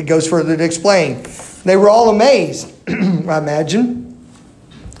 It goes further to explain. They were all amazed, I imagine.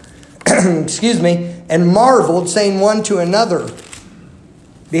 Excuse me. And marveled, saying one to another,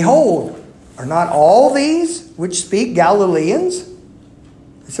 Behold, are not all these which speak Galileans?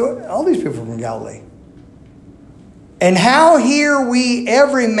 So all these people from Galilee. And how hear we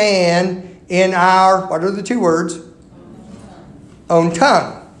every man in our, what are the two words? Own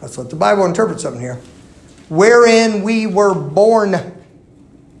tongue. That's what the Bible interprets something here. Wherein we were born.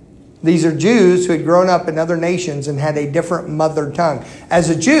 These are Jews who had grown up in other nations and had a different mother tongue. As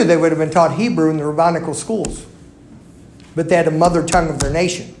a Jew, they would have been taught Hebrew in the rabbinical schools. But they had a mother tongue of their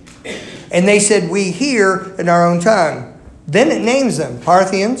nation. And they said, we hear in our own tongue. Then it names them.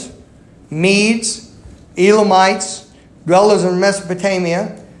 Parthians, Medes, Elamites, dwellers in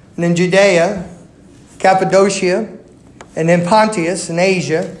Mesopotamia, and in Judea, Cappadocia, and in Pontus and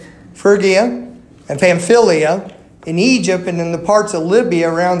Asia, Phrygia and Pamphylia, in Egypt and in the parts of Libya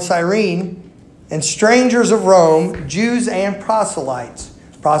around Cyrene, and strangers of Rome, Jews and proselytes.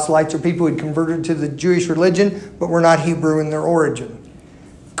 Proselytes are people who had converted to the Jewish religion, but were not Hebrew in their origin.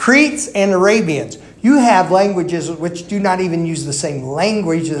 Cretes and Arabians. You have languages which do not even use the same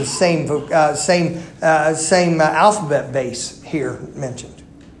language, the same alphabet base here mentioned.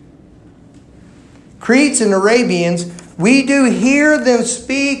 Cretes and Arabians, we do hear them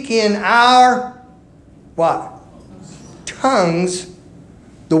speak in our, what? Tongues,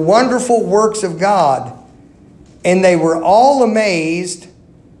 the wonderful works of God. And they were all amazed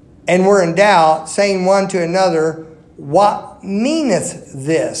and were in doubt, saying one to another, What meaneth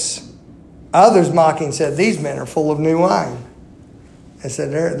this? Others mocking said, These men are full of new wine. They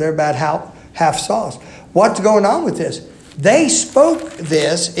said, they're about half sauce. What's going on with this? They spoke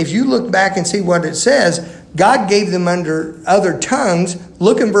this. If you look back and see what it says, God gave them under other tongues.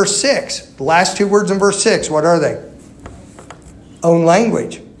 Look in verse 6. The last two words in verse 6, what are they? Own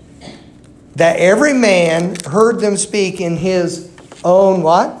language. That every man heard them speak in his own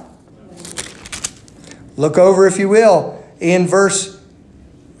what? Look over, if you will, in verse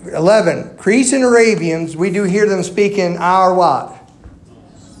 11. Cretes and Arabians, we do hear them speak in our what?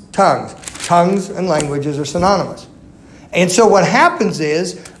 Tongues. Tongues and languages are synonymous. And so what happens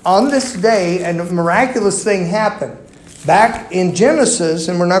is, on this day, a miraculous thing happened. Back in Genesis,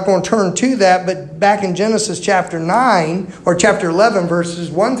 and we're not going to turn to that, but back in Genesis chapter 9, or chapter 11,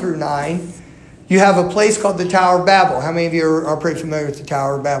 verses 1 through 9, you have a place called the Tower of Babel. How many of you are pretty familiar with the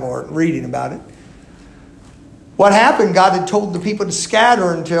Tower of Babel or reading about it? What happened? God had told the people to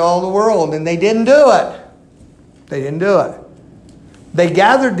scatter into all the world, and they didn't do it. They didn't do it. They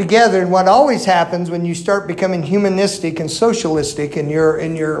gathered together, and what always happens when you start becoming humanistic and socialistic in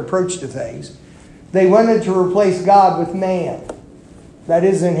your approach to things, They wanted to replace God with man. That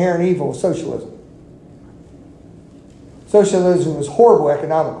is the inherent evil of socialism. Socialism is horrible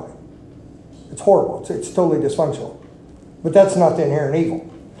economically. It's horrible. It's totally dysfunctional. But that's not the inherent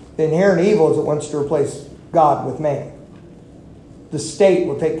evil. The inherent evil is it wants to replace God with man. The state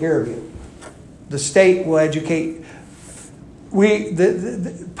will take care of you. The state will educate.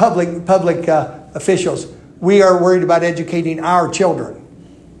 The public officials, we are worried about educating our children.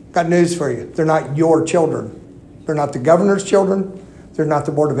 Got news for you. They're not your children. They're not the governor's children. They're not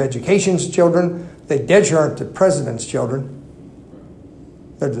the Board of Education's children. They dead sure aren't the president's children.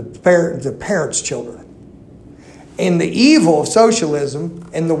 They're the parents' children. And the evil of socialism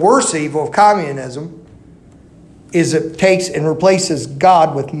and the worst evil of communism is it takes and replaces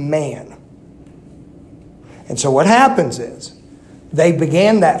God with man. And so what happens is they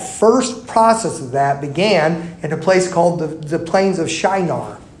began that first process of that began in a place called the Plains of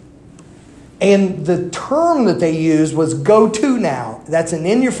Shinar. And the term that they used was go to now. That's an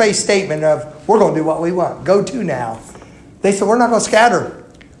in-your-face statement of we're going to do what we want. Go to now. They said we're not going to scatter.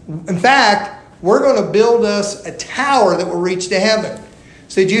 In fact, we're going to build us a tower that will reach to heaven.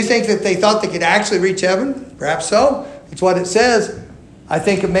 So do you think that they thought they could actually reach heaven? Perhaps so. It's what it says. I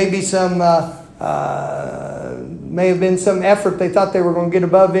think it may be may have been some effort. They thought they were going to get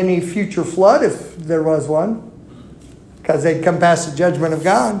above any future flood if there was one, because they'd come past the judgment of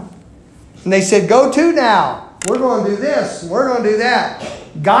God. And they said, go to now. We're going to do this. We're going to do that.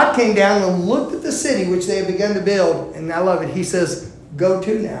 God came down and looked at the city which they had begun to build. And I love it. He says, go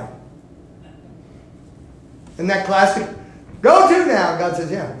to now. Isn't that classic? Go to now. God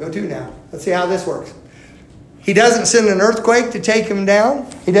says, yeah, go to now. Let's see how this works. He doesn't send an earthquake to take him down.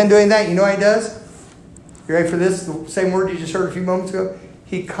 He doesn't do any of that. You know what he does? You ready for this? The same word you just heard a few moments ago.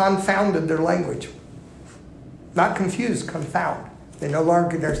 He confounded their language. Not confused, confound. They no longer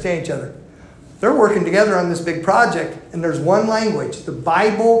can understand each other. They're working together on this big project, and there's one language. The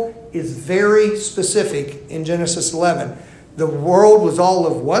Bible is very specific in Genesis 11. The world was all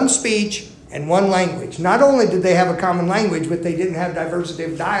of one speech and one language. Not only did they have a common language, but they didn't have diversity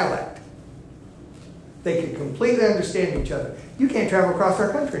of dialect. They could completely understand each other. You can't travel across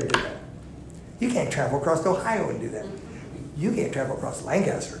our country and do that. You can't travel across Ohio and do that. You can't travel across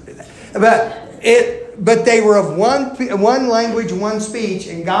Lancaster and do that. But they were of one language, one speech,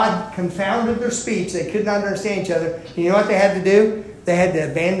 and God confounded their speech. They could not understand each other. You know what they had to do? They had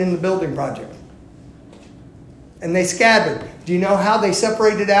to abandon the building project. And they scattered. Do you know how they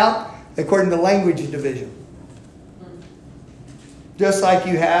separated out? According to language division. Just like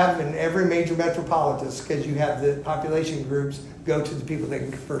you have in every major metropolis, because you have the population groups go to the people they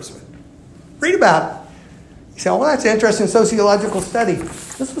can converse with. Read about it. You say, well, that's an interesting sociological study.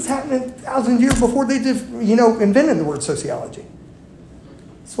 This was happening thousands of years before they invented the word sociology.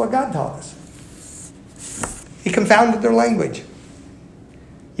 That's what God taught us. He confounded their language.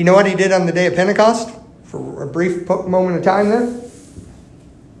 You know what he did on the day of Pentecost? For a brief moment of time there?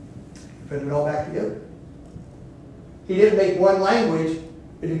 Put it all back together. He didn't make one language,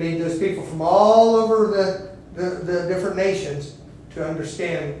 but he made those people from all over the different nations to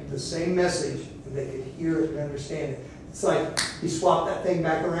understand the same message, and they could hear it and understand it. It's like he swapped that thing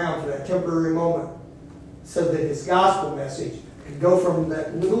back around for that temporary moment so that his gospel message could go from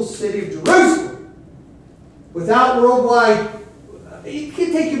that little city of Jerusalem without worldwide. It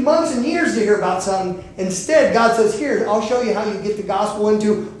could take you months and years to hear about something. Instead, God says, here, I'll show you how you get the gospel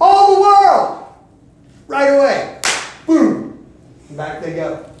into all the world right away. Boom! And back they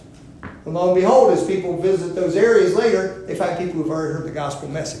go. And lo and behold, as people visit those areas later, they find people who've already heard the gospel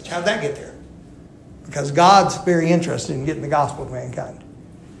message. How'd that get there? Because God's very interested in getting the gospel to mankind.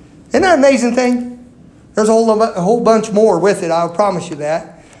 Isn't that an amazing thing? There's a whole bunch more with it, I'll promise you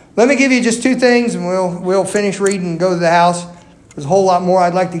that. Let me give you just two things, and we'll finish reading and go to the house. There's a whole lot more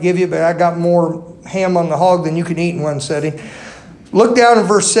I'd like to give you, but I got more ham on the hog than you can eat in one sitting. Look down at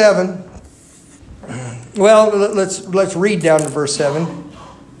verse 7. Well, let's read down to verse 7.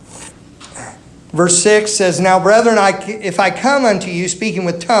 Verse 6 says, now, brethren, if I come unto you speaking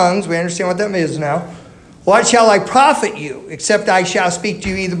with tongues, we understand what that is now, what shall I profit you, except I shall speak to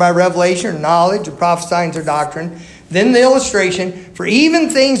you either by revelation or knowledge or prophesying or doctrine? Then the illustration, for even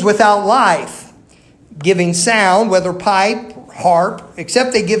things without life, giving sound, whether pipe, harp,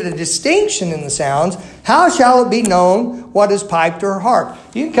 except they give it a distinction in the sounds, how shall it be known what is piped or harp?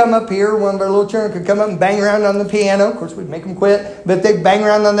 You can come up here, one of our little children could come up and bang around on the piano. Of course, we'd make them quit, but they'd bang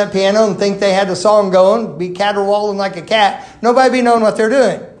around on that piano and think they had a song going, be caterwauling like a cat. Nobody be knowing what they're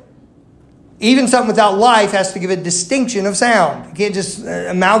doing. Even something without life has to give a distinction of sound. You can't just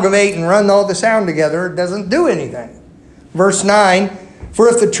amalgamate and run all the sound together. It doesn't do anything. Verse 9, For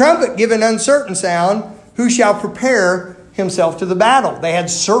if the trumpet give an uncertain sound, who shall prepare himself to the battle? They had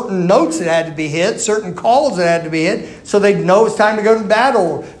certain notes that had to be hit, certain calls that had to be hit, so they'd know it's time to go to the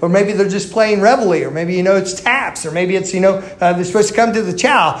battle. Or maybe they're just playing reveille, or maybe, it's taps, or maybe it's, they're supposed to come to the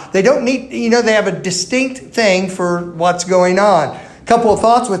chow. They don't need, they have a distinct thing for what's going on. A couple of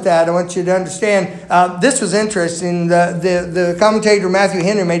thoughts with that. I want you to understand. This was interesting. The commentator Matthew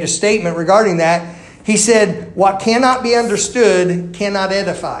Henry made a statement regarding that. He said, what cannot be understood cannot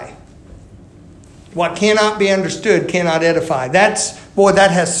edify. What cannot be understood cannot edify. That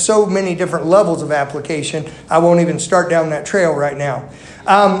has so many different levels of application. I won't even start down that trail right now.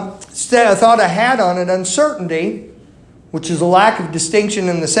 A thought I had on it, uncertainty, which is a lack of distinction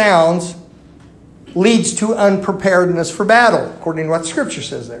in the sounds, leads to unpreparedness for battle, according to what Scripture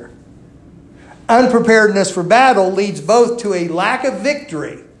says there. Unpreparedness for battle leads both to a lack of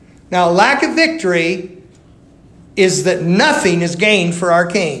victory. Now, lack of victory is that nothing is gained for our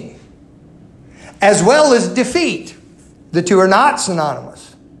King, as well as defeat. The two are not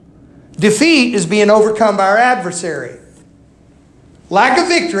synonymous. Defeat is being overcome by our adversary. Lack of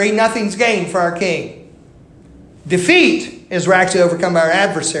victory, nothing's gained for our King. Defeat is we're actually overcome by our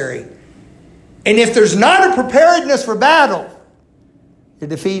adversary. And if there's not a preparedness for battle, you're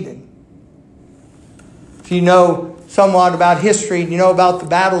defeated. If you know somewhat about history, you know about the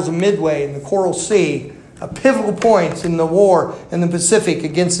battles of Midway and the Coral Sea, pivotal points in the war in the Pacific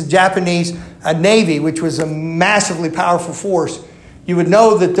against the Japanese Navy, which was a massively powerful force. You would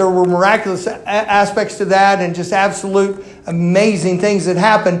know that there were miraculous aspects to that and just absolute amazing things that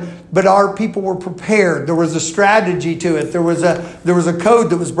happened. But our people were prepared. There was a strategy to it. There was a code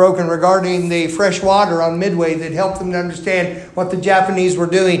that was broken regarding the fresh water on Midway that helped them to understand what the Japanese were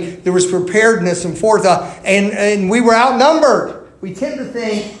doing. There was preparedness and forethought. And we were outnumbered. We tend to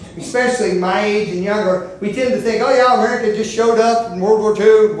think, especially my age and younger, we tend to think, oh yeah, America just showed up in World War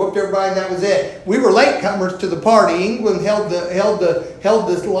II, whooped everybody, and that was it. We were latecomers to the party. England held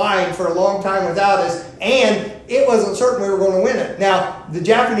this line for a long time without us, and it wasn't certain we were going to win it. Now, the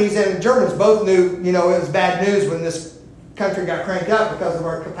Japanese and the Germans both knew, it was bad news when this country got cranked up because of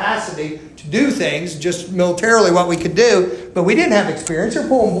our capacity to do things, just militarily what we could do, but we didn't have experience. They're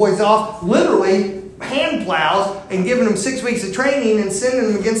pulling boys off literally hand plows and giving them 6 weeks of training and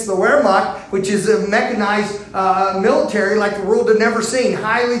sending them against the Wehrmacht, which is a mechanized military like the world had never seen.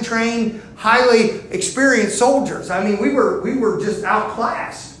 Highly trained, highly experienced soldiers. I mean, we were just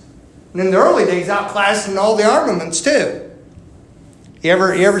outclassed. And in the early days, outclassed in all the armaments too. You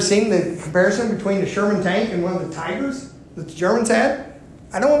ever seen the comparison between the Sherman tank and one of the Tigers that the Germans had?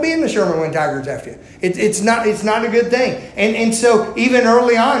 I don't want to be in the Sherman when Tigers after you. It's not a good thing. And so even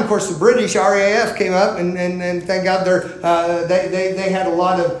early on, of course, the British RAF came up and thank God they had a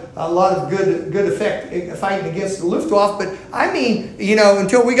lot of good effect fighting against the Luftwaffe. But I mean,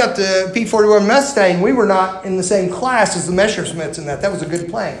 until we got the P-41 Mustang, we were not in the same class as the Messerschmitts in that. That was a good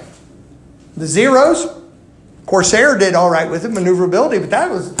plane. The Zeros, Corsair did all right with it, maneuverability, but that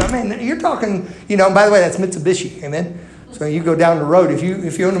was, you're talking, by the way, that's Mitsubishi, amen? So you go down the road, if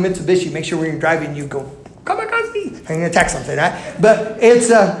you own a Mitsubishi, make sure when you're driving, you go, kamikaze, and you attack something, right? But it's,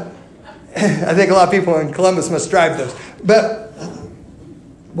 I think a lot of people in Columbus must drive those. But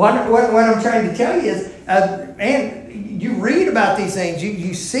what I'm trying to tell you is, and you read about these things,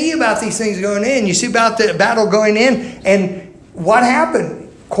 you see about these things going in, you see about the battle going in, and what happened?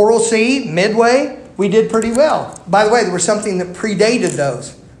 Coral Sea, Midway, we did pretty well. By the way, there was something that predated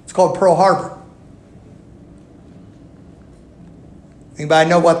those. It's called Pearl Harbor. Anybody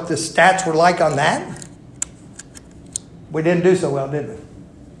know what the stats were like on that? We didn't do so well, did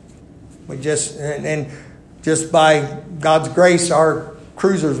we? We just by God's grace, our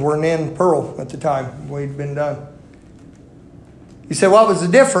cruisers weren't in Pearl at the time. We'd been done. You say, what was the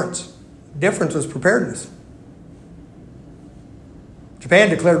difference? The difference was preparedness. Japan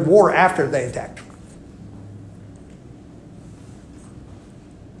declared war after they attacked.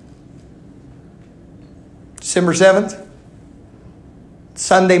 December 7th.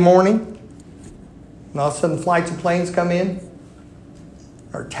 Sunday morning, and all of a sudden flights of planes come in,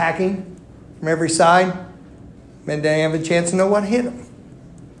 are attacking from every side. Men didn't have a chance to know what hit them.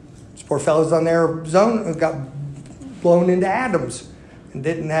 These poor fellows on their zone got blown into atoms and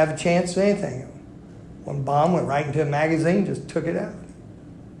didn't have a chance to anything. One bomb went right into a magazine, just took it out.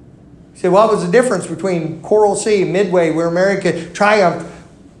 You say, what was the difference between Coral Sea and Midway, where America triumphed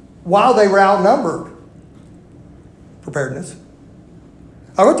while they were outnumbered? Preparedness.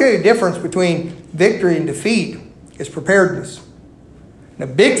 I will tell you the difference between victory and defeat is preparedness. And the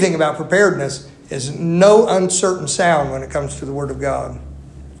big thing about preparedness is no uncertain sound when it comes to the Word of God.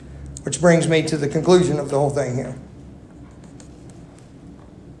 Which brings me to the conclusion of the whole thing here.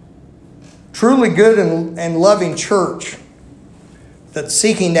 truly good and loving church that's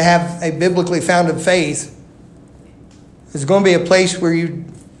seeking to have a biblically founded faith is going to be a place where you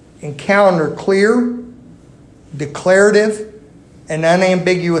encounter clear, declarative, and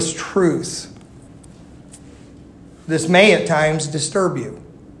unambiguous truth. This may at times disturb you.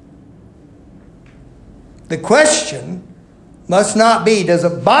 The question must not be, does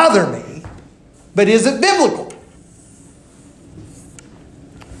it bother me, but is it biblical?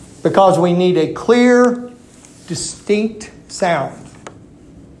 Because we need a clear, distinct sound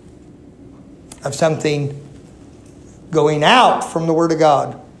of something going out from the Word of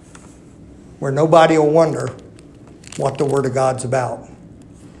God, where nobody will wonder what the Word of God's about.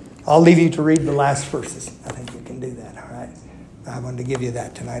 I'll leave you to read the last verses. I think we can do that, all right? I wanted to give you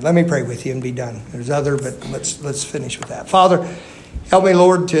that tonight. Let me pray with you and be done. There's other, but let's finish with that. Father, help me,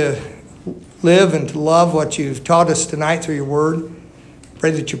 Lord, to live and to love what you've taught us tonight through your Word.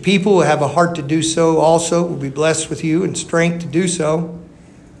 Pray that your people will have a heart to do so also, will be blessed with you and strength to do so.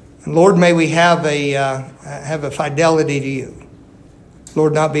 And Lord, may we have a fidelity to you.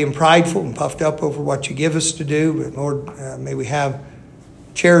 Lord, not being prideful and puffed up over what you give us to do, but Lord, may we have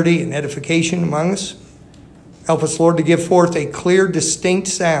charity and edification among us. Help us, Lord, to give forth a clear, distinct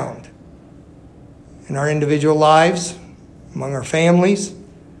sound in our individual lives, among our families.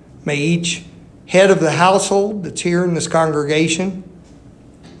 May each head of the household that's here in this congregation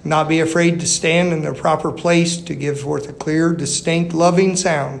not be afraid to stand in their proper place to give forth a clear, distinct, loving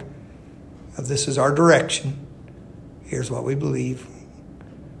sound of this is our direction. Here's what we believe.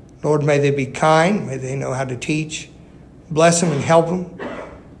 Lord, may they be kind. May they know how to teach. Bless them and help them.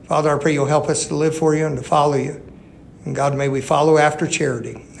 Father, I pray you'll help us to live for you and to follow you. And God, may we follow after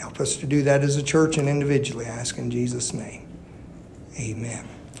charity. Help us to do that as a church and individually. I ask in Jesus' name. Amen.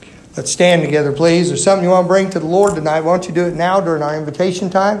 Let's stand together, please. There's something you want to bring to the Lord tonight. Why don't you do it now during our invitation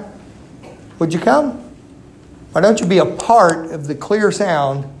time? Would you come? Why don't you be a part of the clear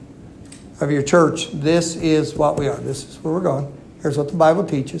sound of your church? This is what we are. This is where we're going. Here's what the Bible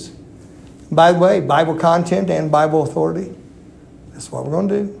teaches. By the way, Bible content and Bible authority. That's what we're going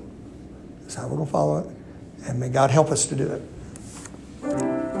to do. That's how we're going to follow it. And may God help us to do it.